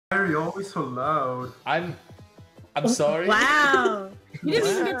are you always so loud? I'm sorry. Wow. You didn't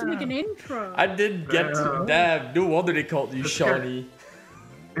even get to make an intro. I didn't get to. Damn, no wonder they called you Shawnee.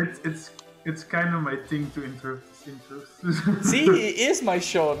 It's kind of my thing to interrupt these intros. See, it is my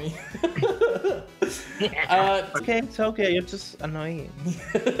Shawnee. Okay, it's okay. You're just annoying.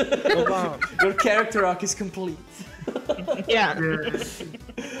 Move on. Your character arc is complete. Yeah.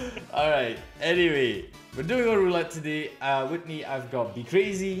 Alright, anyway, we're doing a roulette today. With me, I've got Be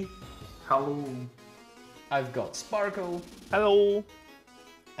Crazy. Hello. I've got Sparkle. Hello.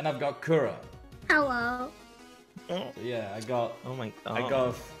 And I've got Kura. Hello. So yeah, I got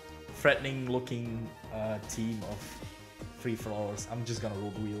a threatening looking team of free flowers. I'm just gonna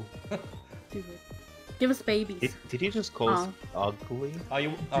roll the wheel. Do it. Give us babies. Did you just call us ugly?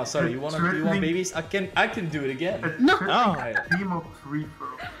 Oh, sorry. You want babies? I can do it again. No. A team of free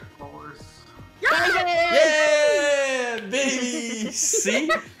flowers. Yeah, babies. See,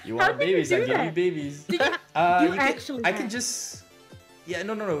 you want babies? I give you babies. I can just. Yeah,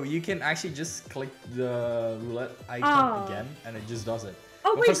 no. You can actually just click the roulette icon again, and it just does it.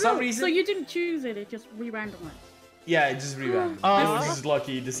 Oh but wait, for some reason, so you didn't choose it? It just re-randomized. Yeah, it just re-ran. I was just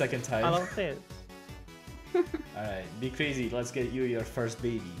lucky the second time. I love it. Alright, Be Crazy. Let's get you your first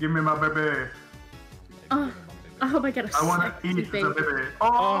baby. Give me my baby. I hope I get a I want to eat the baby.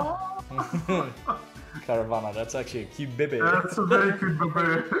 Oh. Caravana, that's actually a cute baby. That's a very good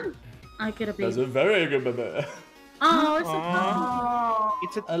baby. I get a baby. That's a very good baby. Oh, it's a dog.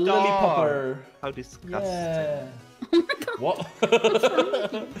 It's a lily dog. popper. How disgusting. Yeah. Oh my god. What?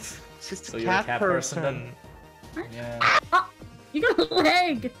 It's just So a you're a cat cat person. Yeah. You got a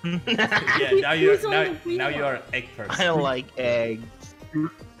leg. Yeah. Now you are an egg person. I don't like eggs. You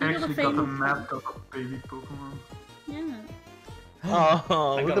You're actually the got a famous mascot of baby Pokemon. Yeah.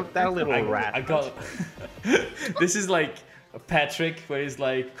 Oh, look at that little rat. I got. This is like Patrick, where he's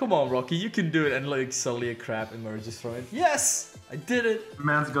like, "Come on, Rocky, you can do it," and like suddenly a crab emerges from it. Yes, I did it.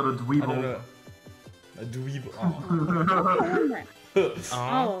 Man's got a I don't dweeble. know. A dweeb.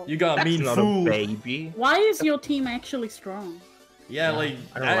 Oh. You got a That's mean not fool. a baby. Why is your team actually strong? Yeah, like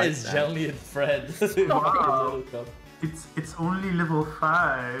I don't that like is that. Jelly and Fred. Wow. It's only level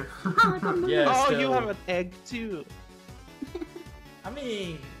 5. Yeah, Oh, still. you have an egg too. I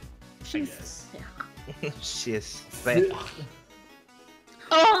mean, She's. I Yeah. She's fat.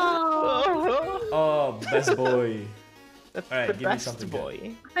 Oh. Oh, best boy. That's Alright, the give me best something boy.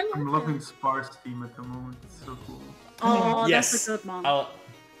 good. I love I'm loving him. Spar's team at the moment. It's so cool. Oh, Yes. that's a good mom.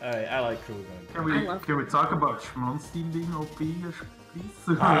 Alright, I like Kruger. Can we talk about Shmon's team being OP,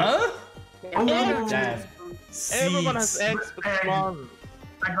 please? Huh? Oh, Damn. Everyone has Seeds. eggs but Egg. one.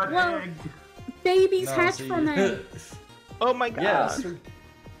 I got Well, egg. Babies No, hatch see. from eggs. Oh my god. Yeah,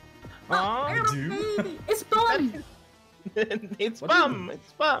 I Aw. got a do? baby. It's Bum. It's What bum.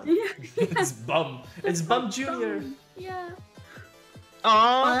 It's bum. Yeah. it's Bum. It's Bum Junior. Yeah.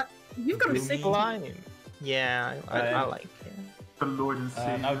 Oh, You've got a Gloomy. sick line. Yeah, I like it. The Lord and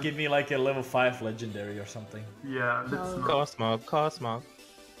Savior. Now give me like a level 5 legendary or something. Yeah, that's not. Cosmo.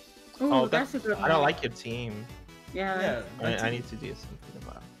 Ooh, Oh, that's a good I don't one. like your team. Yeah. Yeah. I need to do something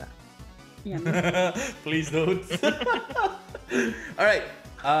about that. Yeah. Please don't. Alright,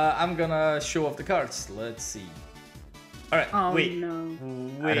 I'm gonna show off the cards. Let's see. Alright, Oh wait. no.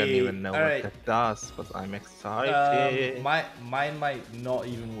 I don't even know Alright. what that does, but I'm excited. Mine might not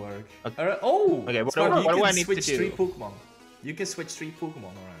even work. Okay. Alright, oh! Okay, what Spark, do you can I need to switch do? 3 Pokemon. You can switch 3 Pokemon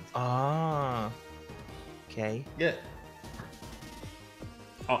around. Ah. Okay. Yeah.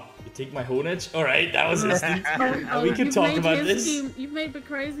 Oh, you take my Honedge? Alright, that was instant. Oh, We can you've talk made about his this. Team, you've made the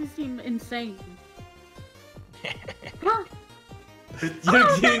crazy team insane.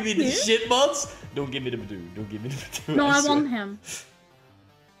 You're giving me the shit mods? Don't give me the Badoo. Don't give me the Badoo. No, I swear. want him.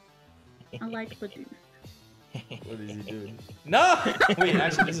 I like Badoo. What is he doing? No! Wait,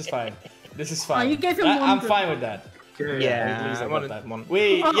 actually, this is fine. This is fine. you gave him I'm 100. fine with that. Okay. Yeah, At least I I got wanted that. one.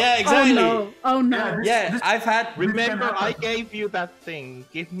 Wait, Oh, yeah, exactly. Oh no. Oh no. Yeah, Yeah, I've had. Remember, can I happen. gave you that thing.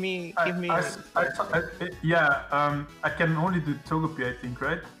 Give me. I can only do Togepi, I think,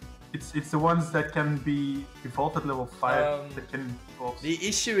 right? It's the ones that can be evolved at level 5 that can evolve. The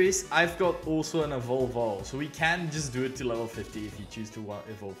issue is I've got also an evolve all, so we can just do it to level 50 if you choose to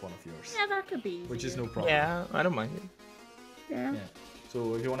evolve one of yours, Yeah, that could be. which is easier. no problem. Yeah, I don't mind it. Yeah. Yeah.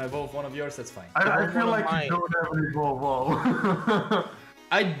 So if you want to evolve one of yours, that's fine. I feel one of like mine. you don't have an evolve all.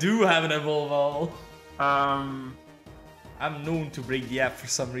 I do have an evolve all. um, I'm known to break the app for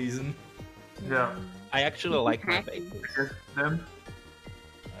some reason. yeah. I actually like my Hacking. babies. I guess then.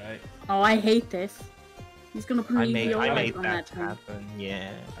 Alright. Oh, I hate this. He's gonna put I me made on that that thing. happen.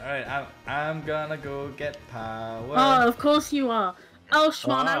 Yeah. Alright, I'm gonna go get power. Oh, of course you are. Oh,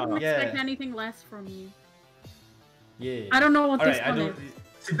 Shmon, I wouldn't Yeah. expect anything less from you. Yeah. I don't know what this Alright, one is.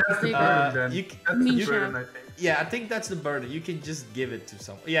 See, that's the Bigger. burden then. you That's Me the sure. burden, I think. Yeah, I think that's the burden. You can just give it to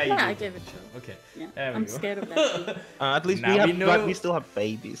someone. Yeah, you Yeah, do. I give it to her. Okay. Yeah, There we I'm go. scared of that. At least Now we have, we know- but we still have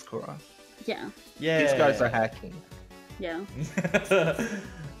babies, Cora. Yeah, Yeah. These guys are hacking. yeah.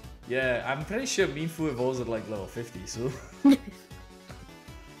 Yeah, I'm pretty sure Minfu evolves at like level 50, so.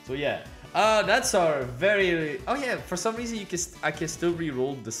 So yeah. That's our very. Oh yeah, for some reason I can still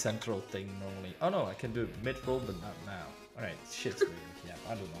re-roll the central thing normally. Oh no, I can do mid-roll, but not now. Alright, shit's weird. Yeah,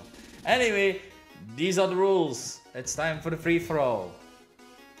 I don't know. Anyway, these are the rules. It's time for the free-for-all.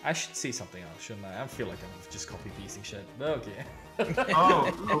 I should say something else, shouldn't I? I feel like I'm just copy-pasting shit, but okay.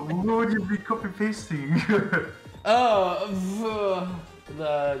 Oh, what would you be copy-pasting?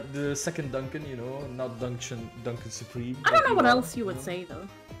 The second Duncan, you know, not Duncan Supreme. I don't know what else you would say though.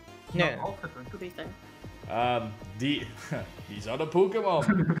 Yeah. Not Alpha Duncan. To be fair. These are the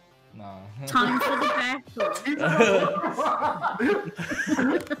Pokemon. No. Time for the battle.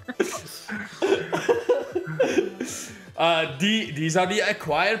 These are the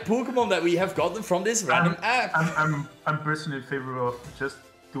acquired Pokemon that we have gotten from this random app. I'm personally in favor of just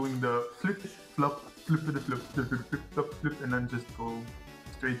doing the flip, flop, flip, flip, flip, flip, flip, flip, flop, flip, and then just go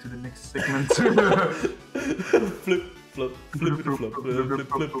straight to the next segment. Flip, flop, flip, flip, flop, flip, flip,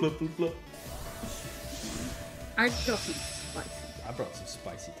 flip, flip, flip, flop. I got some spicy. I brought some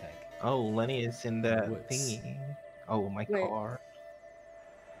spicy tag. Oh, Lenny is in the Woods. thingy. Oh, my Wait. car.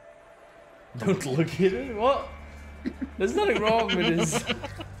 Don't look at it. What? There's nothing wrong with this.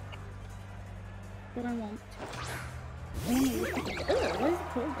 What I want. Oh, where's the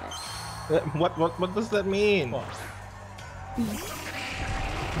progress? What does that mean? What?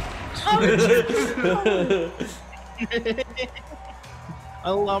 I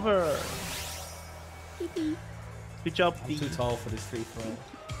love her. Good job, I'm B. too tall for this free throw.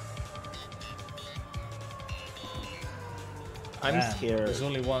 I'm Damn, scared. There's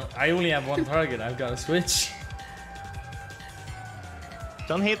only one. I only have one target. I've got to switch.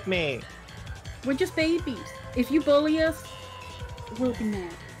 Don't hit me. We're just babies. If you bully us, we'll be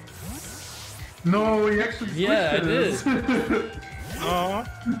mad. No, he actually Yeah, I switched did. it. Oh,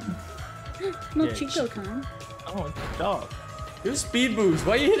 No Yeah, Chico time. oh, it's a dog. Your speed boost.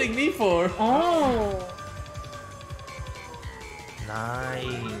 Why are you hitting me for? Oh, Nice.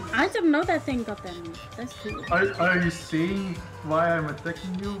 I didn't know that thing got that move. That's cool. Are you saying why I'm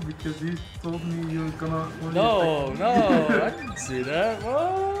attacking you? Because you told me you're gonna only No, attack me. no, I didn't see that.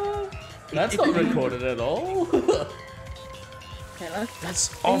 What? That's not recorded at all. Okay, let's.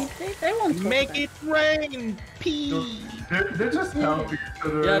 That's off. They won't talk Make about it rain, P. They're just helping each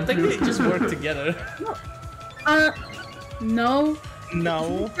other. Yeah, I think they just work together. No.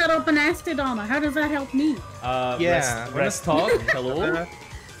 No. Set up an Astrodama. How does that help me? Yeah, Rest talk. Hello. Uh,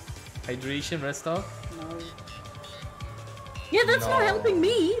 Hydration. Rest talk. No. Yeah, that's not No. helping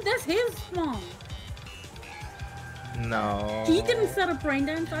me. That's his mom. No. He didn't set up brain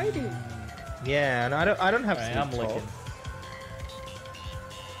dance. I did. Yeah, and I don't have Alright, sleep I'm talk. licking.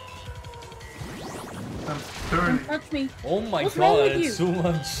 I'm turning. Don't touch me. Oh my What's wrong god, with you? it's so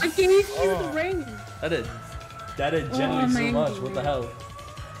much. I gave you the ring. That is generally so man. much. What the hell?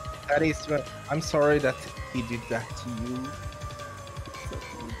 That is. I'm sorry that he did that to you.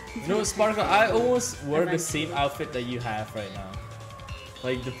 You know, Sparkle, I almost wear the same outfit that you have right now.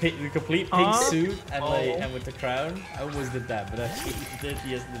 Like the complete pink Huh? suit and like Oh. and with the crown. I almost did that, but I changed it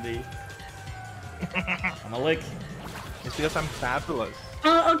yesterday. I'm a lick. It's because I'm fabulous.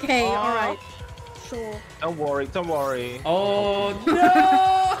 Oh, okay. Aw. All right. Sure. Don't worry, don't worry. Oh no!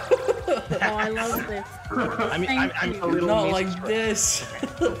 Oh, I love this. I'm Thank a little Not like mistress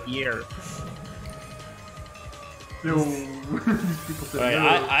this. here. Yo, these people said Right,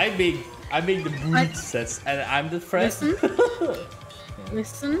 no. I make the boot sets, and I'm the friend. Listen.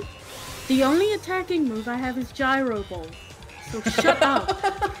 Listen. The only attacking move I have is Gyro Ball. So shut up.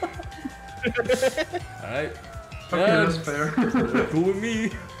 Alright. Okay, that's fair. Cool with me.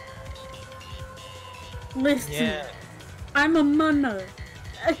 Listen. Yeah. I'm a munner.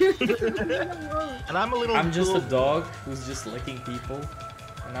 And I'm a little. I'm just a little- dog who's just licking people,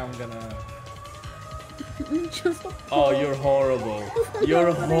 and I'm gonna. Just a Oh, you're horrible.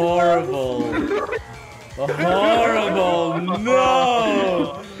 You're horrible. Horrible.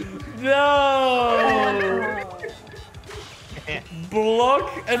 No. No.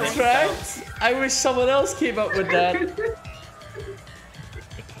 Block, attract. I wish someone else came up with that.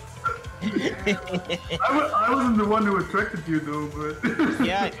 I wasn't the one who attracted you though, but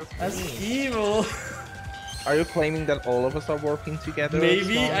Yeah, it was That's me. evil. Are you claiming that all of us are working together?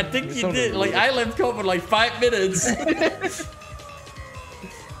 Maybe. Swan? I think It's you not did. really Like, I left Cop for like 5 minutes.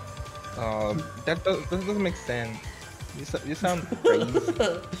 That doesn't make sense. You sound crazy.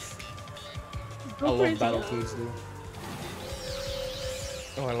 I love Battletoads though.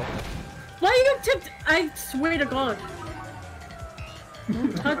 Oh, I love that. Why you tipped? I swear to God.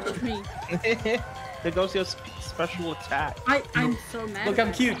 Don't touch me. There goes your special attack. I'm so mad. Look,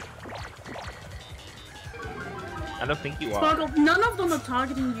 I'm cute. I don't think you are. Sparkle, none of them are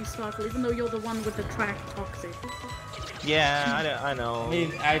targeting you, Sparkle, even though you're the one with the track toxic. Yeah, I know. I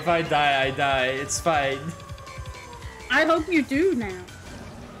mean, if I die, I die. It's fine. I hope you do now.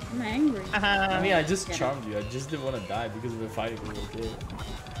 I'm angry. I mean, I just charmed you. I just didn't want to die because of the fight. Okay.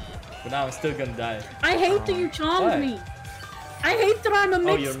 But now I'm still gonna die. I hate that you charmed me. I hate that I'm a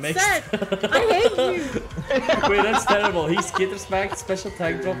mixed, you're mixed. set. I hate you. Wait, that's terrible. He skitter smacked, special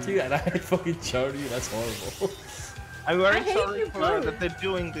tag dropped you, and I fucking charmed you. That's horrible. I'm very sorry for that they're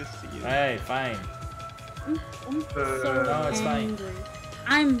doing this to you. Hey, fine. I'm so no, it's angry.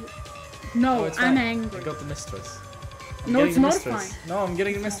 fine. I'm angry. I got the mistress. No, it's not fine. No, I'm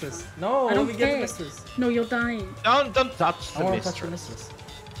getting the mistress. No, I don't let me get the mistress. No, you're dying. Don't touch the I want to mistress. touch the mistress.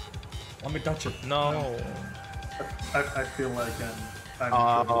 Let me touch it. No. I feel like I'm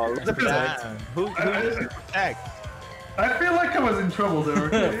look at that. Who does it protect? I feel like I was in trouble there.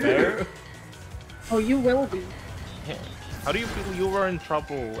 Okay? Fair. Oh, you will be. Yeah. How do you feel you were in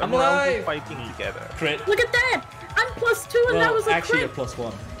trouble? And I'm we're all alive. fighting together. Crit. Look at that! I'm +2 and that was a actually crit. a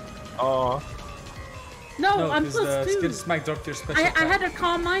 +1. Oh. No, I'm +2. Skitter smack dropped your special. I had a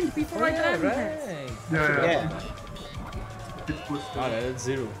calm mind before I died. Right. Yeah. Oh, that's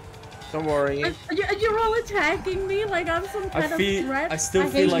 0. Don't worry. You're all attacking me like I'm some kind of threat. I still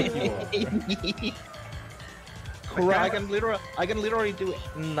feel like you are. I can literally do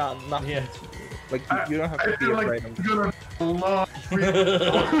nothing. Yeah. To you. Like you don't have to be afraid of me.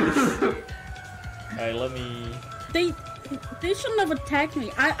 Alright, let me. They shouldn't have attacked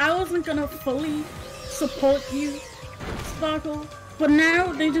me. I wasn't gonna fully support you, Sparkle. But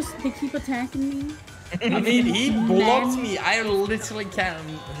now they keep attacking me. I mean, he blocked me. I literally can't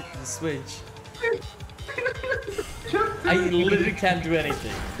switch. I literally can't do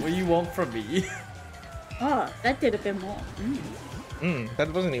anything. What do you want from me? Oh, that did a bit more.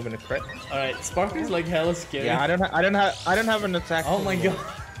 That wasn't even a crit. All right, Sparkle's like hella scary. Yeah, I don't have an attack. Oh my god,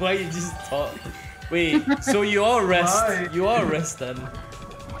 why you just talk? Wait, so you are rest? You are rest then?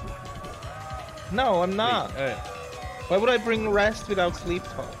 No, I'm not. Wait, Why would I bring rest without sleep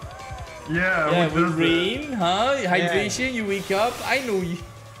talk? Yeah, with rain, huh? Hydration, you wake up. I know you.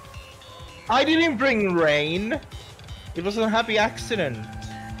 I didn't bring rain. It was a happy accident.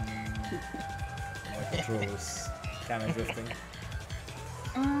 My controls kind of drifting.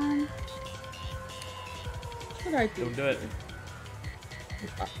 What did I do? Don't do it.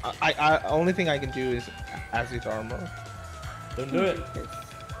 I only thing I can do is acid armor. Don't do it.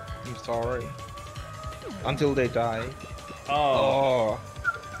 I'm sorry. Until they die. Oh.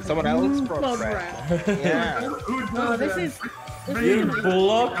 Someone else brought rest. Yeah. Oh, this is You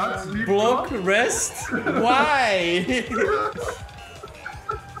block rest? Why?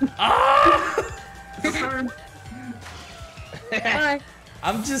 Bye.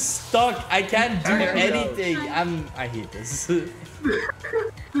 I'm just stuck. I can't do anything. I hate this.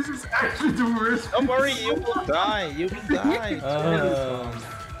 This is actually the worst. Don't worry, you will die. You will die.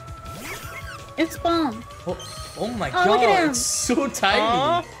 It's bomb. Oh my Oh, look at god, him. it's so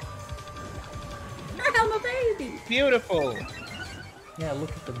tiny. I'm a baby. Beautiful. Yeah,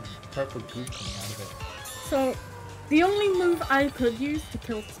 look at the purple goo coming out of it. So, the only move I could use to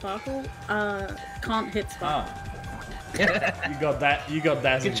kill Sparkle, can't hit Sparkle. You got that. You got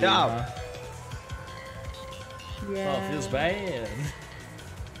that. Good job. Huh? Yeah. Oh, feels bad.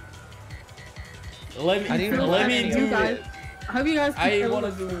 Let me do guys. it. I hope you guys I want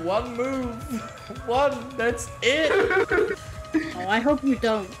to do one move. One. That's it. Oh, I hope you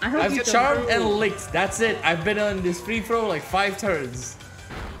don't. I hope I've you don't. charmed and licked. That's it. I've been on this free throw like 5 turns.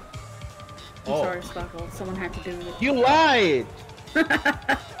 I'm sorry, Sparkle. Someone had to do it. You lied.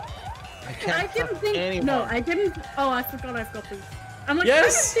 I didn't think. anyone. No, I didn't. Oh, I forgot I've got these. I'm like,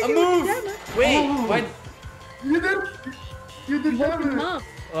 Yes, a move. Wait, what? You did You woke him damage. up.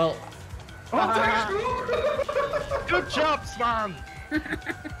 Well, Good job, Shmon.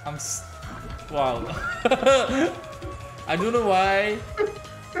 wow. I don't know why.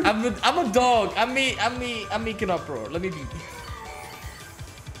 I'm a dog. I'm making uproar. Let me be.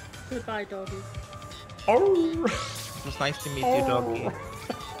 Goodbye, doggy. Oh. It was nice to meet you, doggy.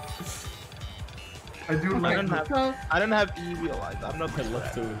 I don't have evil eyes. I'm not the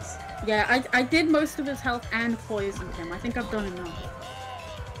left. Yeah, I did most of his health and poisoned him. I think I've done enough.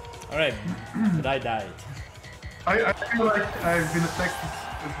 Alright, but I died. I feel like I've been affected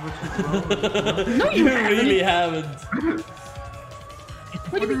No, you really haven't.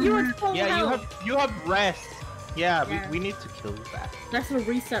 What do you mean you're at full health? you have rest. Yeah, we need to kill that. That's the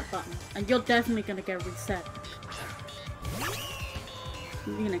reset button, and you're definitely gonna get reset.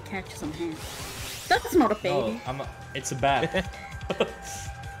 You're gonna catch some hands. That's not a baby. No, it's a bat.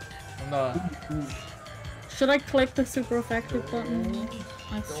 I'm not. Should I click the super effective button?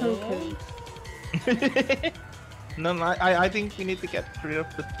 I'm so cool. No, I think we need to get rid of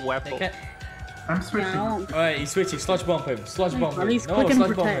the weapon. I'm switching. Alright, he's switching. Sludge bomb him. Sludge bomb him. He's No, quick and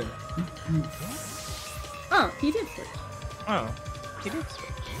sludge bomb protect. him. Oh, he did switch. Oh, he did switch.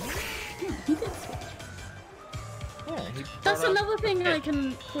 Yeah, he did switch. Yeah, That's another thing I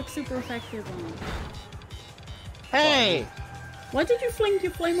can click super effective on. Hey! Why did you fling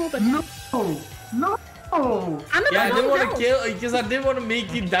your flame orb? No! I'm Yeah, I didn't want to kill because I didn't want to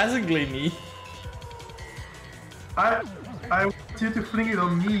make you designate me. I want you to fling it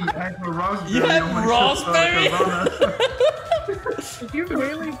on me. I have a raspberry. You have on my raspberry? Did you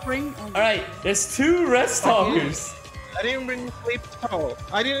really bring? Oh, Alright, there's 2 rest talkers. I didn't bring sleep talk.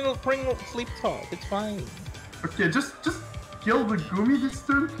 I didn't bring sleep talk. It's fine. Okay, just kill the Gumi this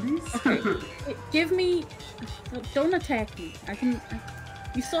turn, please. Okay, give me. Don't attack me.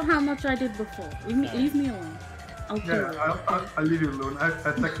 You saw how much I did before. Leave me alone. I'll do it. I'll leave you alone. I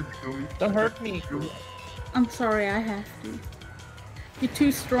attacked the Gumi. Don't hurt me. I'm sorry, I have to. You're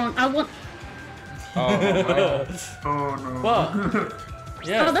too strong. I want. Oh, no. Oh no. What?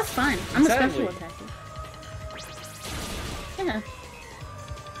 Yeah. Oh, that's fine. I'm Exactly. a special attacker. Yeah.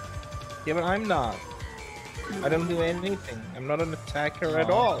 Yeah, but I'm not. I don't do anything. I'm not an attacker at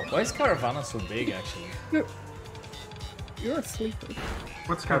all. Why is Caravana so big, actually? You're a sleeper.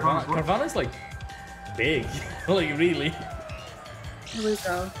 What's Carvana? Caravana's like big. Like, really. Here we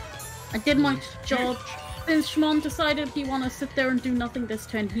go. I did my job. Since Shmon decided he wanted to sit there and do nothing this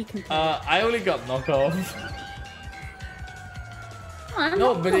turn, he can play. I only got knockoff. I'm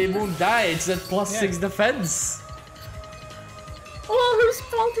No, not but it won't die. It's at +6 defense. Well, whose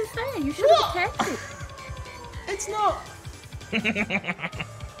fault is that? You should have attacked it. It's not.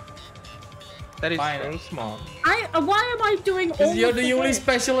 That is Fine. so small. Why am I doing all Because you're of the only work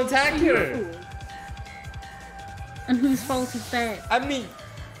special for attacker. you? And whose fault is that? I mean,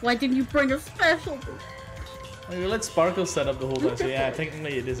 Why didn't you bring a special? we let Sparkle set up the whole time, so yeah,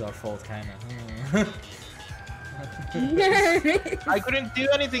 technically it is our fault, kinda. I couldn't do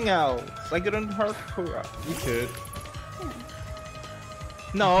anything else. I couldn't hurt Kura. You could.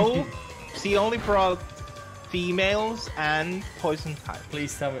 No, she only brought females and poison type.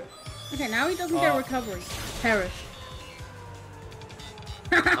 Please tell me. Okay, now he doesn't get recovery. Perish.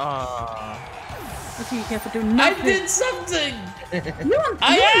 Let's see, you careful doing I nothing. did something!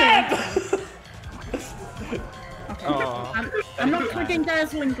 I am! Okay. I'm not clicking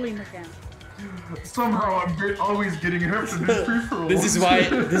Dazzling Gleam again. Somehow I'm always getting hurt in this free for all. This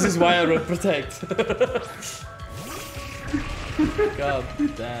is why I wrote protect. God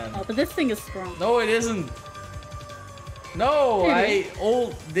damn. Oh, but this thing is strong. No, it isn't. No, I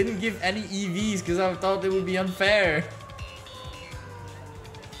didn't give any EVs because I thought it would be unfair.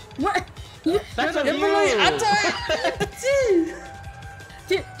 What? That's a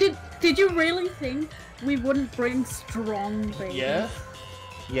Did you really think we wouldn't bring strong babies? Yeah?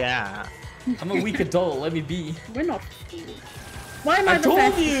 Yeah. I'm a weak adult, let me be. We're not fools. Why am I the told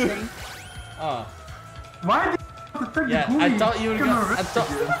fastest you! thing? Oh. Why did you attack Yeah, the Gumi? I thought you were gonna. I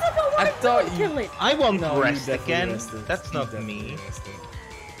thought you. Kill it. I won't No, you rest definitely again. rested. That's You not definitely me. rested.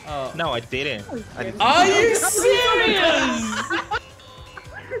 Oh. No, I didn't. I didn't. Are you serious?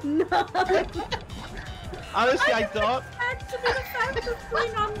 No. Honestly, I thought. To be the fastest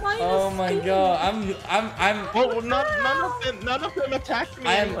thing on minus Oh my speed. god, I'm. Well, none of them attacked me.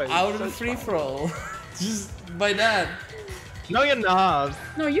 I am anyway, out so of it's free fine. for all. Just by that. No, you're not.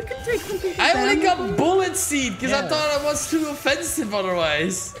 No, you can take some people I only down. got bullet seed because I Yeah. thought I was too offensive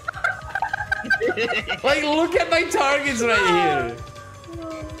otherwise. Like, look at my targets right here.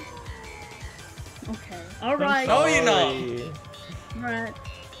 Okay, alright. No, you're not. Sorry. Right.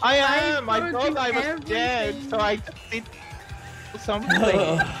 I am. I told thought you I was dead, everything. so I just did something.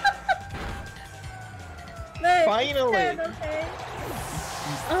 There, Finally. dead, okay.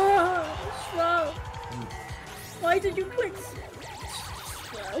 Oh, Shmon. Why did you click?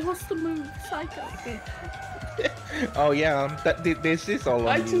 What's the move? Psycho. Oh yeah, this is all.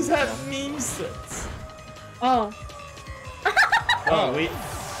 I on just you. have meme sets. Oh. Oh, wait.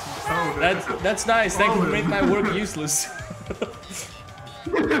 That's nice. That could make my work useless.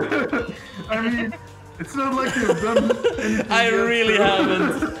 I mean, it's not like you've done anything I yet, really so-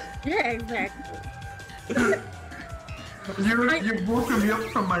 haven't. Yeah, exactly. You woke me up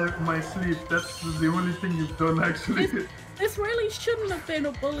from my sleep. That's the only thing you've done, actually. This really shouldn't have been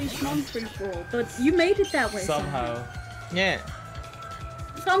a bully Shmon free for all, but you made it that way Somehow. Yeah.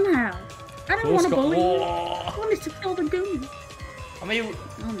 Somehow. I don't want to bully you. I wanted to kill the goon. I mean,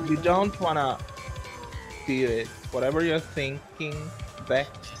 You don't wanna do it. Whatever you're thinking, Bex,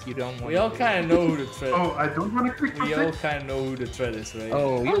 you don't want. we all kind of know who the threat. Oh, I don't want to click We all protect. kind of know who the threat is, right?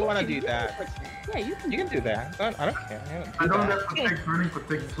 Oh, you wanna can do that? Yeah, you can. You can do that. I don't care. I don't have protect, running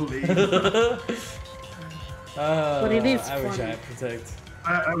protect too late. But it is I wish I fun. had protect.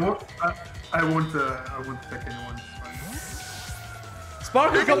 I won't protect anyone. It's fine.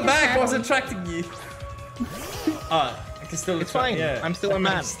 Sparkle, come back! I was attracting you. I can still. It's fine. Yeah. I'm still a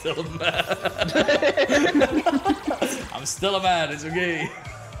man. I'm still a man. I'm still a man. It's okay.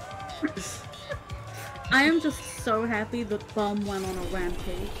 I am just so happy that Bomb went on a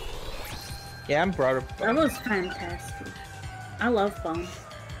rampage. Yeah, I'm proud of. That was fantastic. I love Bomb.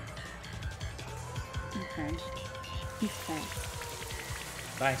 Okay. He's fast.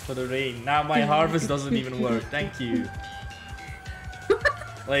 Thanks for the rain. Now my harvest doesn't even work. Thank you.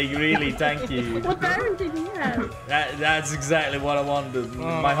 Like really, thank you. What damage did you have? That's exactly what I wanted.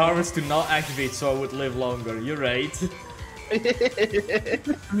 My harvest to not activate so I would live longer. You're right.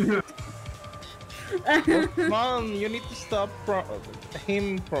 Come on, you need to stop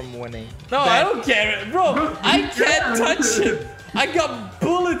him from winning. No, I don't care, bro. I can't touch him. I got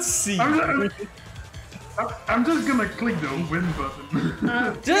bullet seed. I'm just gonna click the win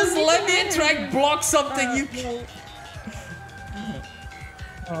button. Just let me interact, block something. You.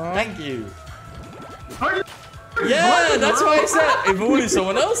 Thank you. Yeah, that's why I said if only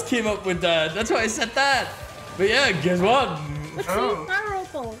someone else came up with that. That's why I said that. But yeah, guess what? Let's see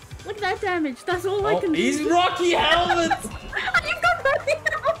powerful. Look at that damage. That's all I can do. He's Rocky Helmet. You've got Rocky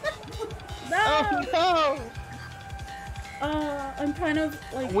Helmet. No. Oh I'm kind of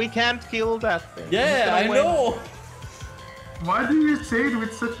like. We can't kill that thing. Yeah, I know. Why do you say it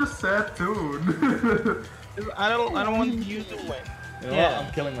with such a sad tone? I don't want you to win. You know what?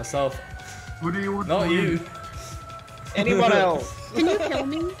 I'm killing myself. Who do you want? Not to win? you. Anyone else? Can you kill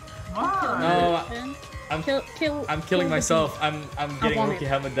me? Why? No, Kill. I'm killing myself. I'm getting want Rocky it.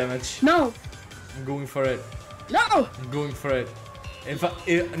 Helmet damage. No. I'm going for it. No. I'm going for it. If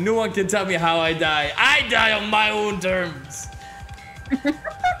no one can tell me how I die. I die on my own terms.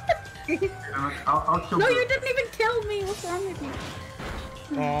 I'll kill No, the- you didn't even kill me. What's wrong with you?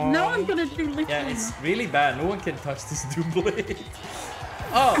 No, I'm gonna do literally. Yeah, it's really bad. No one can touch this blade.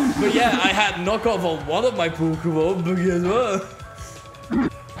 Oh, but yeah, I had knockoff on one of my Pokemon, but guess what?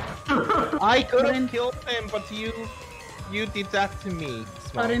 I could have killed him, but you did that to me.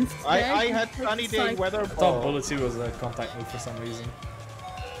 But Smart. instead, I you had took sunny day Psych- weather I thought ball. Bullet 2 was a contact move for some reason.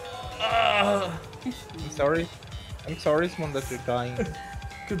 I'm sorry, Shmon, that you're dying.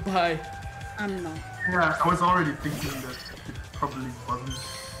 Goodbye. I'm not. Yeah, I was already thinking that it probably wasn't.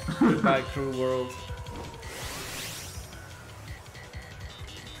 Goodbye, cruel world.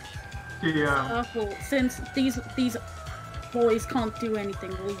 Yeah. Well, since these boys can't do anything,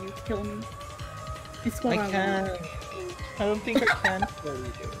 will you kill me? It's what I can. want. I don't think I can kill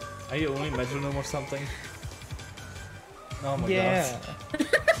you. Are you only metronome or something? Oh my Yeah. god.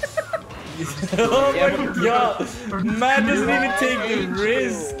 Oh my god! Man doesn't even take the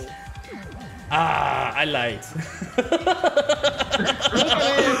risk! Ah, I lied.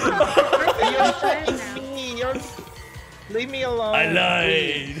 Leave me alone. I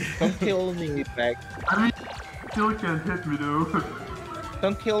lied. Don't kill me, Beck. I mean, still can't hit me though.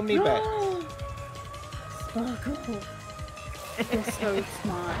 Don't kill me, Beck. No! Sparkle. You're so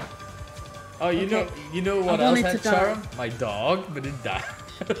smart. Oh, you know what I else wanted had to die. charm? My dog, but it died.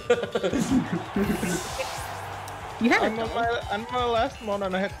 You had I'm a on my last one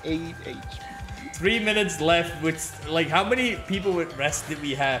and I have 8 HP. 3 minutes left, which, like, how many people with rest did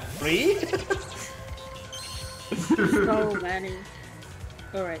we have? 3? so many.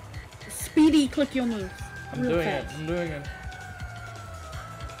 Alright. Speedy, click your moves. I'm Real doing fast. it. I'm doing it.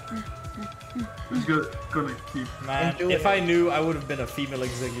 I'm just gonna keep. Man, doing if it. I knew, I would have been a female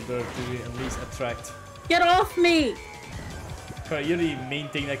executor to at least attract. Get off me! Correct, you're the main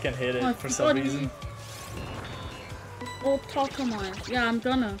thing that can hit it Oh, for some God, reason. Oh, Pokemon. Yeah, I'm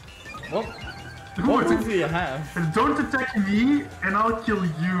gonna. What moves do you have? Don't attack me, and I'll kill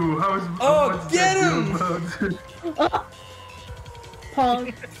you. How's what's get that him! Oh.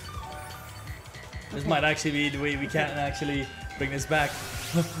 Pog. This might actually be the way we can actually bring this back.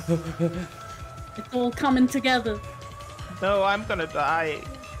 It's all coming together. No, I'm gonna die.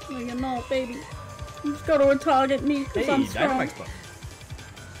 No, you're not, baby. You just gotta target me because I'm Hey, strong. Dynamax buff.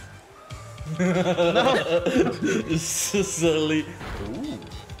 No. Silly. Ooh.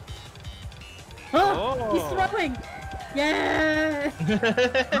 Oh, he's throwing. Yeah.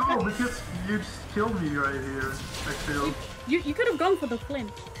 No, because you just killed me right here. I failed. You could have gone for the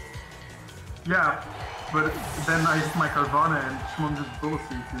flint. Yeah, but then I hit my Carvana and Shmon just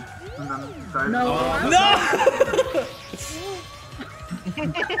bullseed it. And then died. No.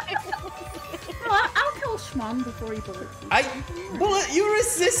 No, I'll kill Shmon before he bullets you. Bullet, you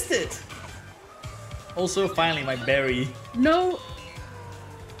resisted. Also, finally, my berry. No.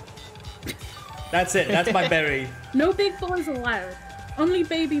 That's it. That's my berry. No big boys allowed. Only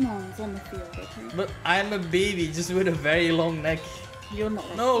baby moms on the field, okay? But I'm a baby, just with a very long neck. You're not.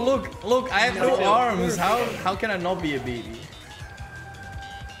 No, look, I have no arms. How can I not be a baby?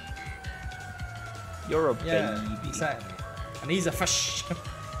 You're a Yeah, baby. exactly. And he's a fish.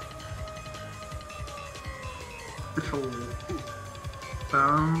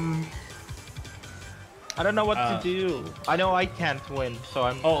 I don't know what to do. I know I can't win, so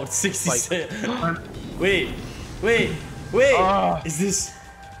I'm. Oh, it's 66. Like, Wait. Is this?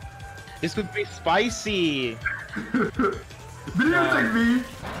 this could be spicy. Did you take me?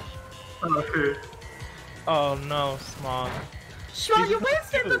 Oh, okay. Oh no, Shmon. Shmon, you're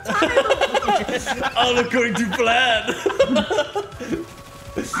wasting the time. All according to plan.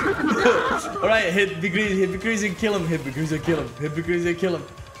 Alright, hit Bigreasy and kill him. Hit Bigreasy and kill him.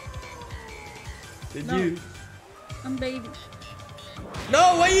 Did No. you? I'm baby.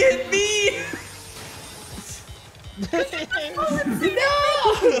 No, why you hit me?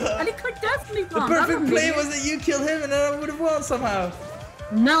 No! And he clicked Destiny The Bomb. perfect play was that you killed him and then I would have won somehow.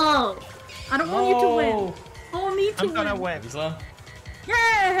 No. I don't want you to win. I want me to I'm gonna win. Heavy slam. Yeah,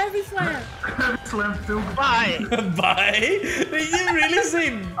 heavy slam. Slam still. Bye. Bye? Did you really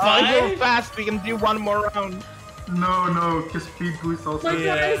say Oh, bye? you're fast. We can do one more round. No, because speed boost also. My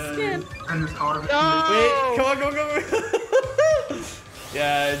Yeah. God, skin. And it's hard. No. Wait, come on.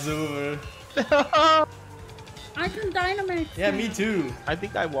 Yeah, it's over. I can Dynamax. Yeah, me too. I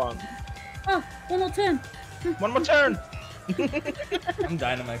think I won. Oh, 1 or 10. One more turn. I'm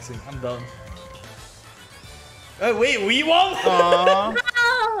Dynamaxing. I'm done. Oh, wait, we won? Aww.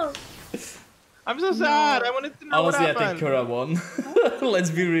 Oh! I'm so sad. I wanted to know Honestly, what I think happened. Kura won. Let's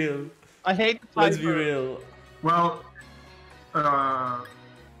be real. I hate. Let's be real. Well,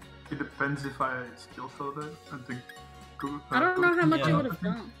 it depends if I skill show that. I think. I don't know how much Yeah. you would have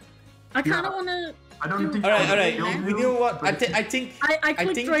done. I kind of want to. I don't think. Alright. I You know what? I think I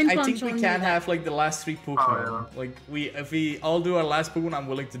clicked Drain I Punch think we on can you. have like the last 3 Pokemon. yeah. Like if we all do our last Pokemon, I'm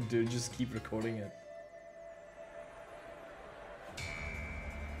willing to just keep recording it.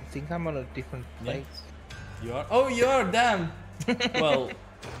 I think I'm on a different place. You are? Oh, you are. Damn. Well.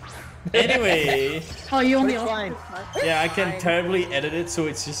 Anyway. Oh, you on the That's fine. opposite side. Yeah, I can terribly edit it so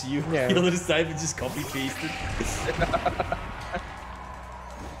it's just you Yeah. the other side and just copy paste it.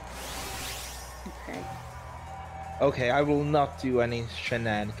 Okay. Okay, I will not do any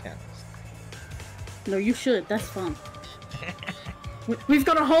shenanigans. No, you should. That's fun. We've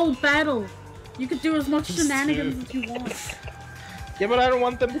got a whole battle. You could do as much It's shenanigans as you want. Yeah, but I don't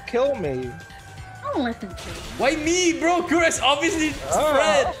want them to kill me. I don't let them kill you. Why me, bro? Kura's obviously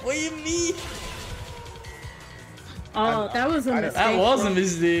Fred. Why you me? Oh, that was a mistake. That was a bro.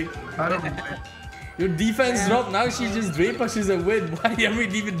 mistake. I don't. Your defense Yeah. dropped. Now she just drain pushes a win. Why are we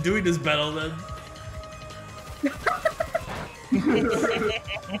even doing this battle then?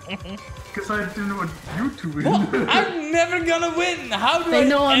 Because I didn't want you to win. What? I'm never gonna win. How do They I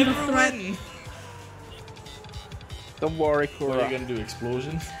know I'm the ever threat. win? Don't worry, What are Kura. you gonna do?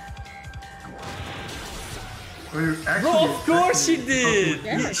 Explosion? Well, actually, Bro, of course she did.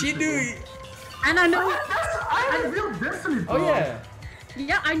 Yeah. She knew. And I know. I have real destiny, bro. Oh yeah.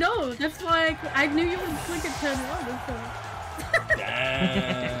 Yeah, I know. That's why I knew you would click at 10 1. So.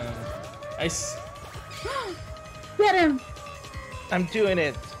 Damn. Get him. I'm doing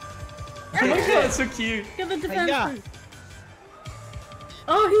it. Oh my god, that's so cute. Get the defense. Yeah. boost.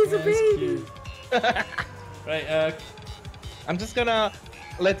 Oh, he's a That's baby. cute. Right, I'm just gonna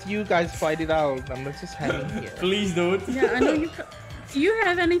let you guys fight it out. I'm not just hanging here. please don't. Yeah, I know you. Do you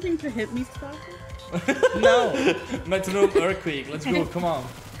have anything to hit me, Sparkle? No. Metronome Earthquake, let's go, come on.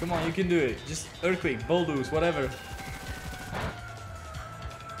 Come on, you can do it. Just Earthquake, Bulldoze, whatever.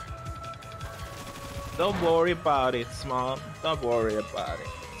 Don't worry about it, Shmon. Don't worry about it.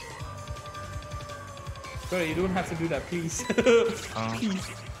 Sorry, you don't have to do that, please. Please.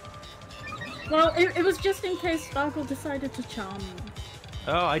 Well, it was just in case Sparkle decided to charm me.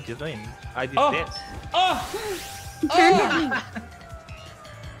 Oh, I didn't. I did Oh. this. Oh! You can hit me.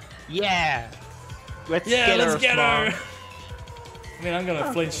 Yeah. Let's Yeah, get let's her, get Shmon. her! I mean, I'm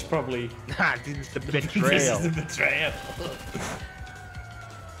gonna flinch probably. Nah, this is the This betrayal. is the betrayal.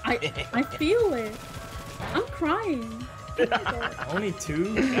 I feel it. I'm crying. Oh my God. Only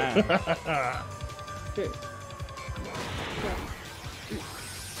 2? Damn. Good.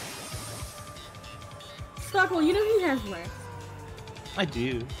 Sparkle, you know he has less. I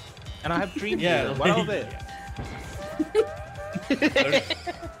do. And I have dreams. Yeah, What like- of it?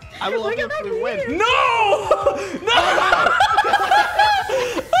 I will Look at that obviously win. wheel. No! No!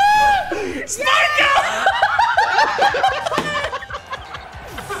 Sparkle!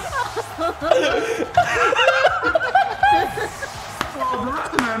 Oh,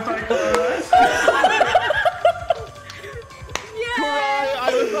 that's an anticlimax. Yeah. I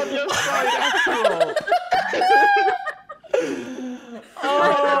was on your side after all.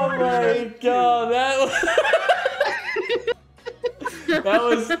 Oh my god, that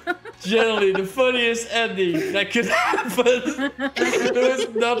was generally the funniest ending that could happen. There was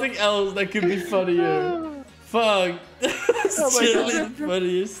nothing else that could be funnier. Fuck. That's Oh my generally God. the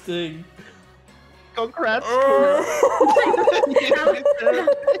funniest thing. Congrats.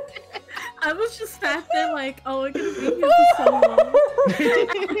 I was just sat there like, oh, we're gonna be here for so long.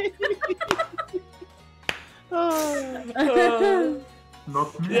 Oh,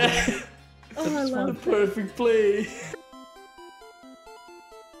 Not me. yeah, Oh, I love the perfect play.